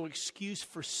ignorance is no excuse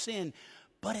for sin,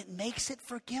 but it makes it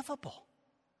forgivable.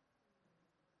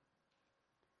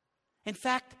 In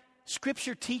fact,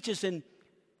 Scripture teaches in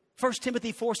 1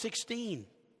 Timothy 4:16,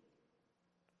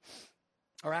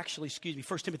 or actually,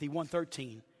 1 Timothy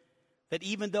 1:13, that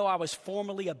even though I was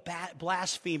formerly a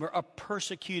blasphemer, a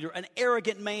persecutor, an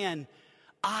arrogant man,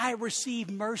 I received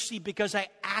mercy because I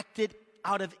acted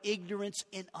out of ignorance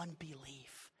and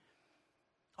unbelief.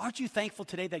 Aren't you thankful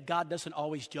today that God doesn't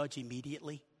always judge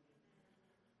immediately?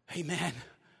 Amen.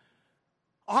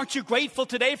 Aren't you grateful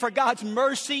today for God's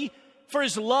mercy, for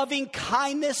his loving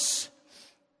kindness?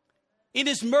 In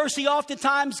his mercy,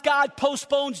 oftentimes God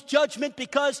postpones judgment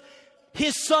because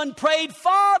his son prayed,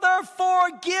 Father,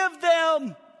 forgive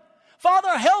them.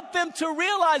 Father, help them to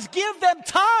realize, give them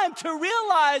time to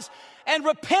realize and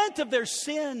repent of their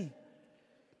sin.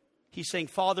 He's saying,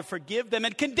 Father, forgive them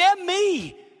and condemn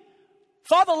me.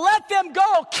 Father, let them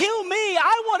go. Kill me.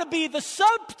 I want to be the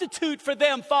substitute for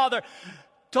them, Father.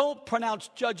 Don't pronounce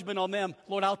judgment on them.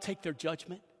 Lord, I'll take their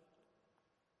judgment.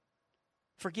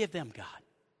 Forgive them, God.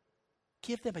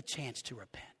 Give them a chance to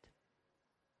repent.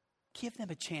 Give them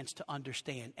a chance to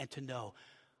understand and to know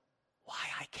why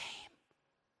I came.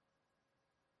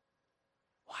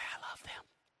 Why I love them.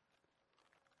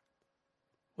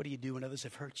 What do you do when others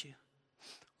have hurt you?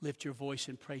 Lift your voice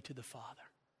and pray to the Father.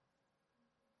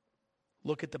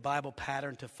 Look at the Bible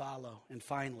pattern to follow. And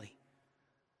finally,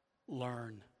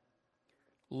 learn.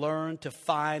 Learn to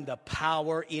find the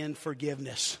power in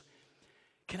forgiveness.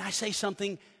 Can I say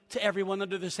something to everyone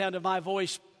under the sound of my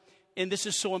voice? And this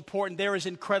is so important. There is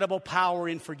incredible power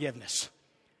in forgiveness.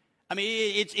 I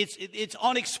mean, it's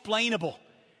unexplainable.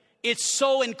 It's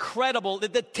so incredible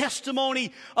that the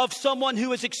testimony of someone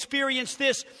who has experienced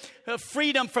this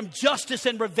freedom from justice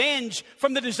and revenge,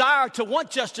 from the desire to want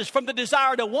justice, from the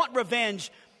desire to want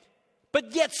revenge.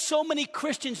 But yet so many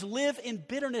Christians live in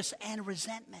bitterness and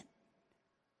resentment.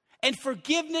 And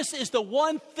forgiveness is the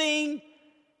one thing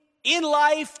in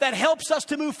life that helps us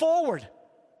to move forward.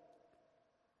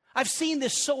 I've seen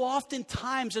this so often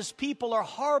times as people are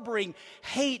harboring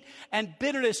hate and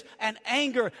bitterness and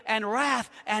anger and wrath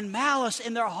and malice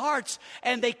in their hearts,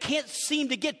 and they can't seem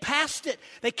to get past it.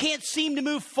 They can't seem to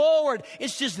move forward.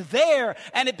 It's just there,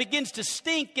 and it begins to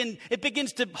stink, and it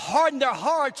begins to harden their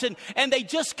hearts, and they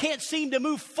just can't seem to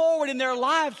move forward in their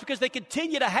lives because they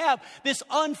continue to have this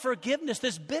unforgiveness,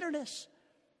 this bitterness.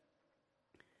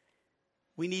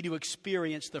 We need to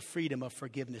experience the freedom of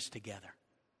forgiveness together.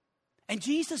 And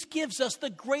Jesus gives us the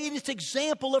greatest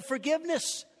example of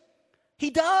forgiveness. He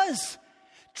does.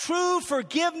 True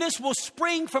forgiveness will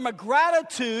spring from a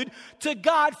gratitude to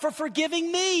God for forgiving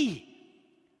me.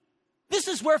 This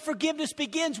is where forgiveness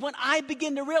begins, when I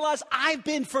begin to realize I've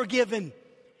been forgiven.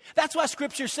 That's why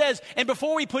Scripture says, and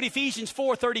before we put Ephesians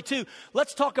 4:32,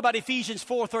 let's talk about Ephesians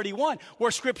 4:31, where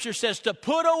Scripture says to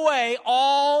put away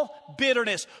all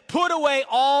bitterness, put away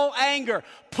all anger,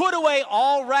 put away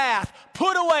all wrath,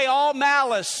 put away all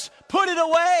malice, put it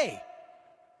away.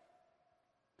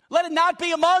 Let it not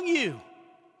be among you.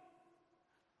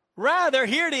 Rather,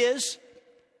 here it is,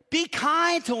 be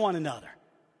kind to one another.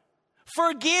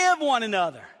 Forgive one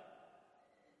another.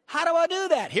 How do I do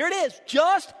that? Here it is,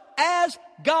 just as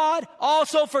God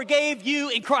also forgave you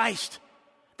in Christ.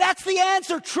 That's the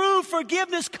answer. True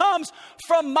forgiveness comes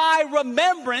from my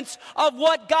remembrance of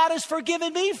what God has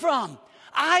forgiven me from.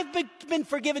 I've been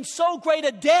forgiven so great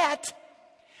a debt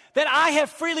that I have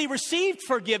freely received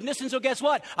forgiveness. And so guess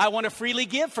what? I want to freely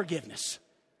give forgiveness.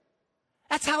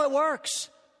 That's how it works.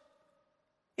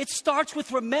 It starts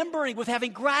with remembering, with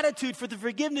having gratitude for the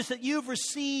forgiveness that you've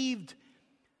received.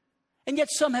 And yet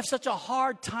some have such a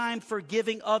hard time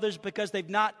forgiving others because they've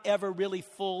not ever really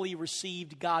fully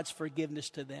received God's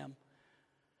forgiveness to them.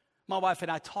 My wife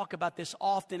and I talk about this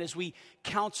often as we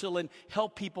counsel and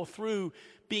help people through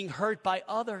being hurt by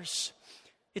others.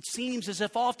 It seems as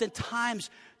if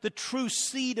oftentimes the true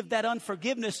seed of that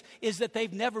unforgiveness is that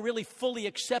they've never really fully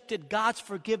accepted God's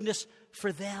forgiveness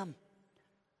for them.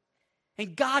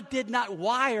 And God did not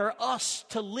wire us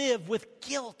to live with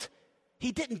guilt.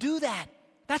 He didn't do that.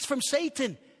 That's from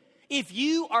Satan. If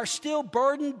you are still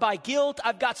burdened by guilt,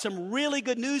 I've got some really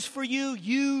good news for you.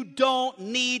 You don't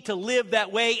need to live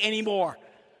that way anymore.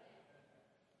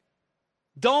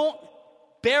 Don't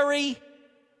bury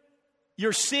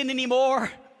your sin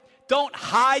anymore. Don't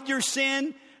hide your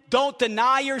sin. Don't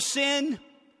deny your sin.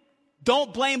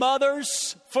 Don't blame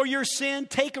others for your sin.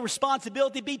 Take a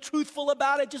responsibility. Be truthful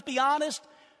about it. Just be honest.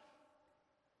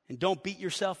 And don't beat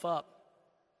yourself up.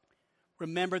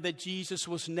 Remember that Jesus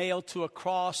was nailed to a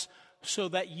cross so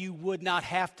that you would not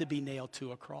have to be nailed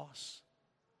to a cross.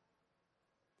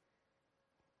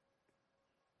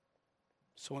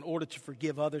 So in order to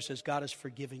forgive others as God is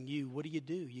forgiving you, what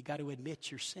do? You got to admit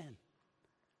your sin.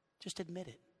 Just admit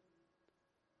it.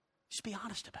 Just be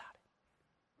honest about it.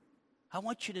 I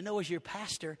want you to know as your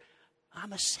pastor,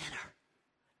 I'm a sinner.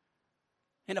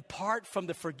 And apart from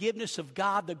the forgiveness of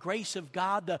God, the grace of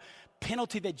God, the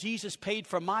penalty that Jesus paid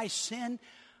for my sin,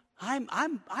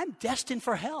 I'm destined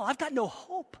for hell. I've got no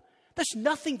hope. There's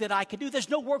nothing that I can do. There's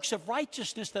no works of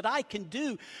righteousness that I can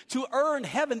do to earn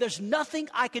heaven. There's nothing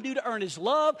I can do to earn His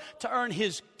love, to earn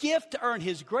His gift, to earn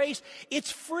His grace.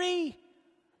 It's free.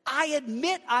 I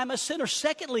admit I'm a sinner.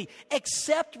 Secondly,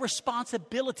 accept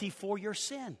responsibility for your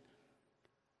sin.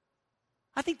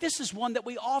 I think this is one that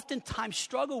we oftentimes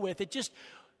struggle with. It just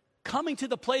coming to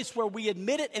the place where we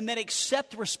admit it and then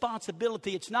accept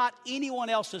responsibility. It's not anyone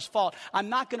else's fault. I'm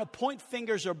not going to point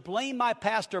fingers or blame my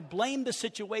past or blame the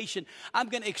situation. I'm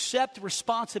going to accept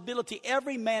responsibility.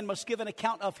 Every man must give an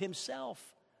account of himself.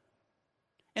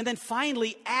 And then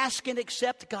finally, ask and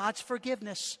accept God's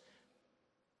forgiveness.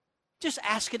 Just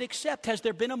ask and accept. Has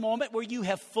there been a moment where you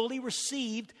have fully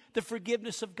received the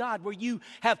forgiveness of God, where you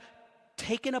have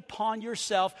taken upon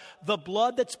yourself the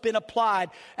blood that's been applied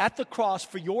at the cross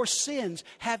for your sins?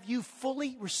 Have you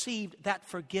fully received that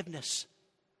forgiveness?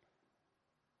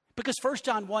 Because 1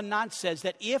 John 1:9 says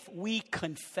that if we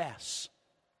confess,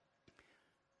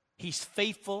 He's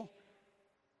faithful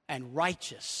and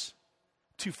righteous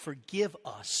to forgive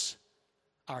us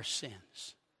our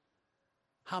sins.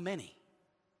 How many?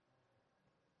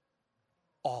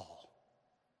 All.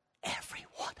 Every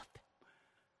one of them.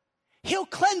 He'll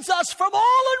cleanse us from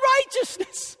all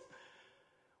unrighteousness.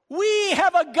 We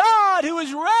have a God who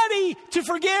is ready to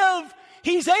forgive.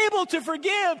 He's able to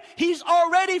forgive. He's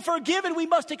already forgiven. We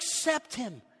must accept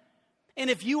Him. And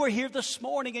if you are here this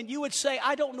morning and you would say,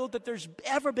 I don't know that there's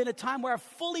ever been a time where I've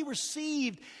fully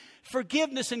received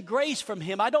forgiveness and grace from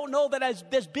Him. I don't know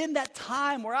that there's been that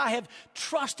time where I have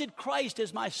trusted Christ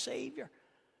as my Savior.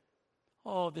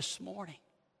 Oh, this morning,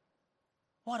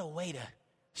 what a way to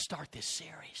start this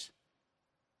series.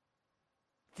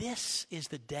 This is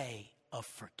the day of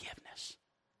forgiveness.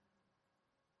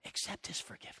 Accept His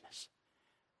forgiveness.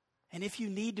 And if you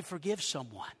need to forgive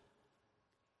someone,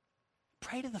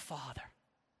 pray to the Father.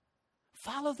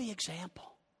 Follow the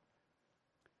example.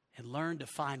 And learn to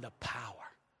find the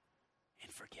power in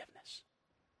forgiveness.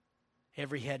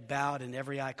 Every head bowed and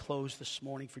every eye closed this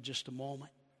morning for just a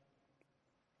moment.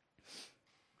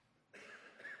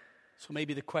 So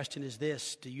maybe the question is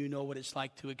this: do you know what it's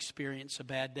like to experience a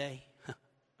bad day?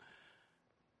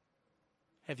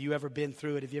 Have you ever been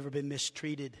through it? Have you ever been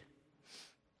mistreated?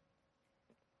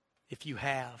 If you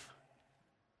have,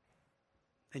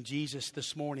 then Jesus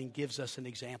this morning gives us an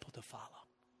example to follow.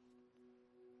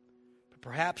 But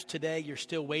perhaps today you're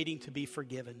still waiting to be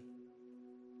forgiven.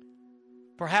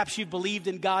 Perhaps you've believed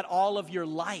in God all of your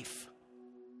life,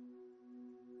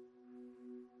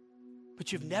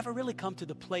 but you've never really come to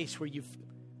the place where you've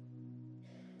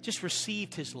just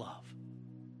received His love.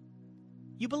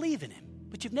 You believe in Him,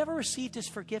 but you've never received His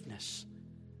forgiveness.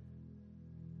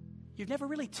 You've never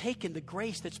really taken the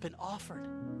grace that's been offered,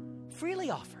 freely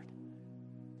offered.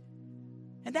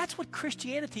 And that's what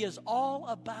Christianity is all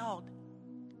about.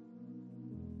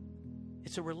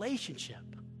 It's a relationship.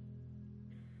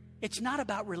 It's not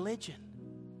about religion.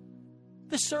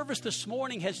 The service this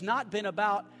morning has not been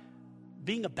about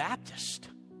being a Baptist.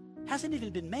 Hasn't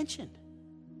even been mentioned.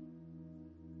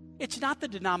 It's not the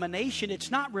denomination.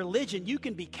 It's not religion. You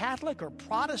can be Catholic or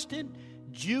Protestant,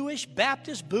 Jewish,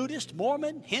 Baptist, Buddhist,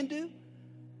 Mormon, Hindu.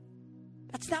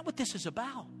 That's not what this is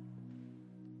about.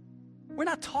 We're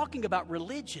not talking about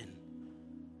religion.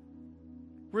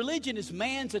 Religion is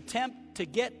man's attempt to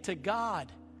get to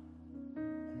God.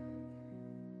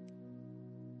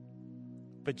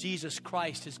 But Jesus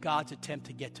Christ is God's attempt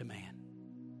to get to man.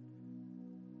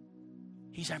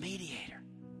 He's our mediator.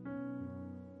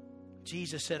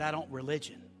 Jesus said, I don't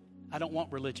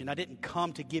want religion. I didn't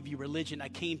come to give you religion. I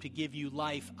came to give you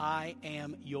life. I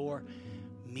am your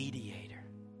mediator.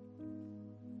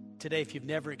 Today, if you've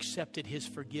never accepted His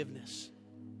forgiveness,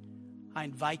 I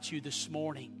invite you this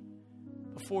morning,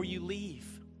 before you leave,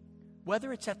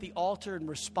 whether it's at the altar in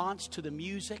response to the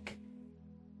music,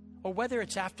 or whether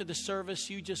it's after the service,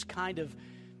 you just kind of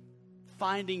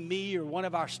finding me or one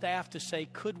of our staff to say,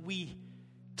 could we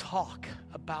talk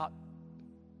about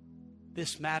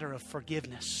this matter of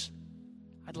forgiveness?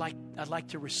 I'd like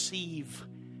to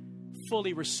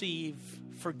fully receive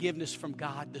forgiveness from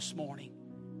God this morning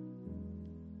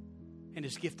and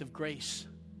His gift of grace.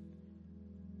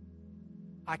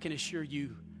 I can assure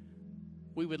you,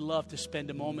 we would love to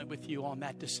spend a moment with you on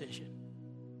that decision.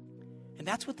 And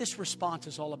that's what this response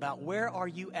is all about. Where are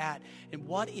you at? And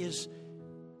what is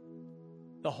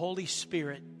the Holy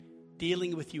Spirit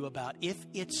dealing with you about? If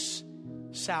it's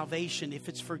salvation, if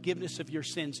it's forgiveness of your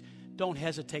sins, don't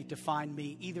hesitate to find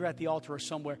me, either at the altar or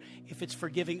somewhere. If it's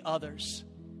forgiving others,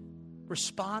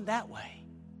 respond that way.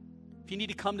 If you need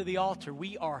to come to the altar,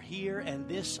 we are here and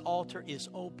this altar is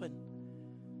open.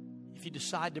 If you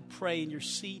decide to pray in your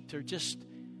seat or just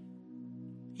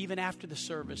even after the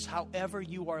service, however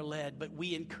you are led, but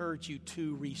we encourage you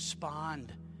to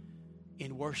respond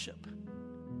in worship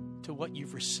to what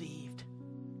you've received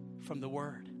from the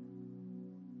Word.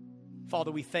 Father,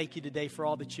 we thank you today for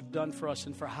all that you've done for us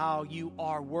and for how you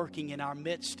are working in our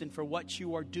midst and for what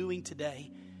you are doing today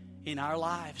in our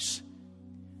lives.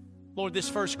 Lord, this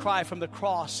first cry from the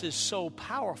cross is so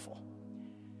powerful.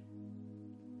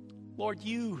 Lord,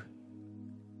 you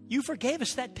forgave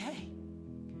us that day.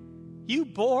 You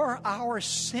bore our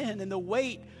sin and the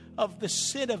weight of the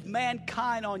sin of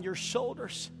mankind on your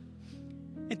shoulders.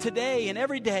 And today and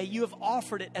every day you have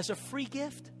offered it as a free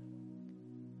gift.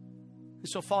 And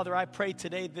so, Father, I pray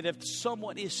today that if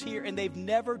someone is here and they've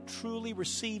never truly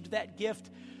received that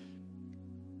gift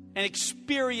and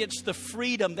experienced the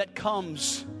freedom that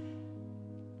comes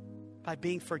by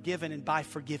being forgiven and by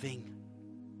forgiving,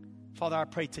 Father, I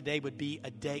pray today would be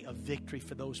a day of victory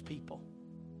for those people.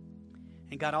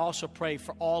 And God, I also pray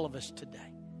for all of us today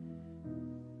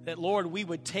that, Lord, we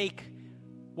would take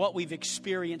what we've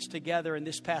experienced together in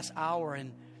this past hour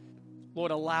and,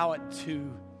 Lord, allow it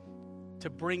to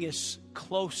bring us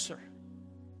closer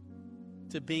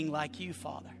to being like you,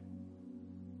 Father.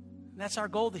 And that's our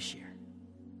goal this year.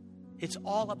 It's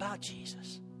all about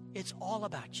Jesus. It's all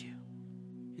about you.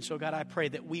 And so, God, I pray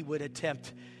that we would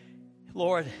attempt,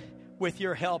 Lord, with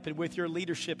your help and with your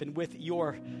leadership and with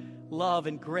your love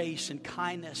and grace and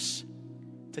kindness,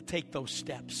 to take those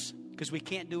steps, because we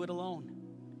can't do it alone.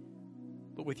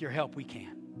 But with your help, we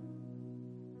can.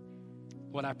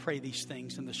 Lord, I pray these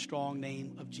things in the strong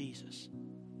name of Jesus.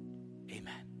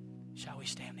 Amen. Shall we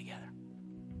stand together?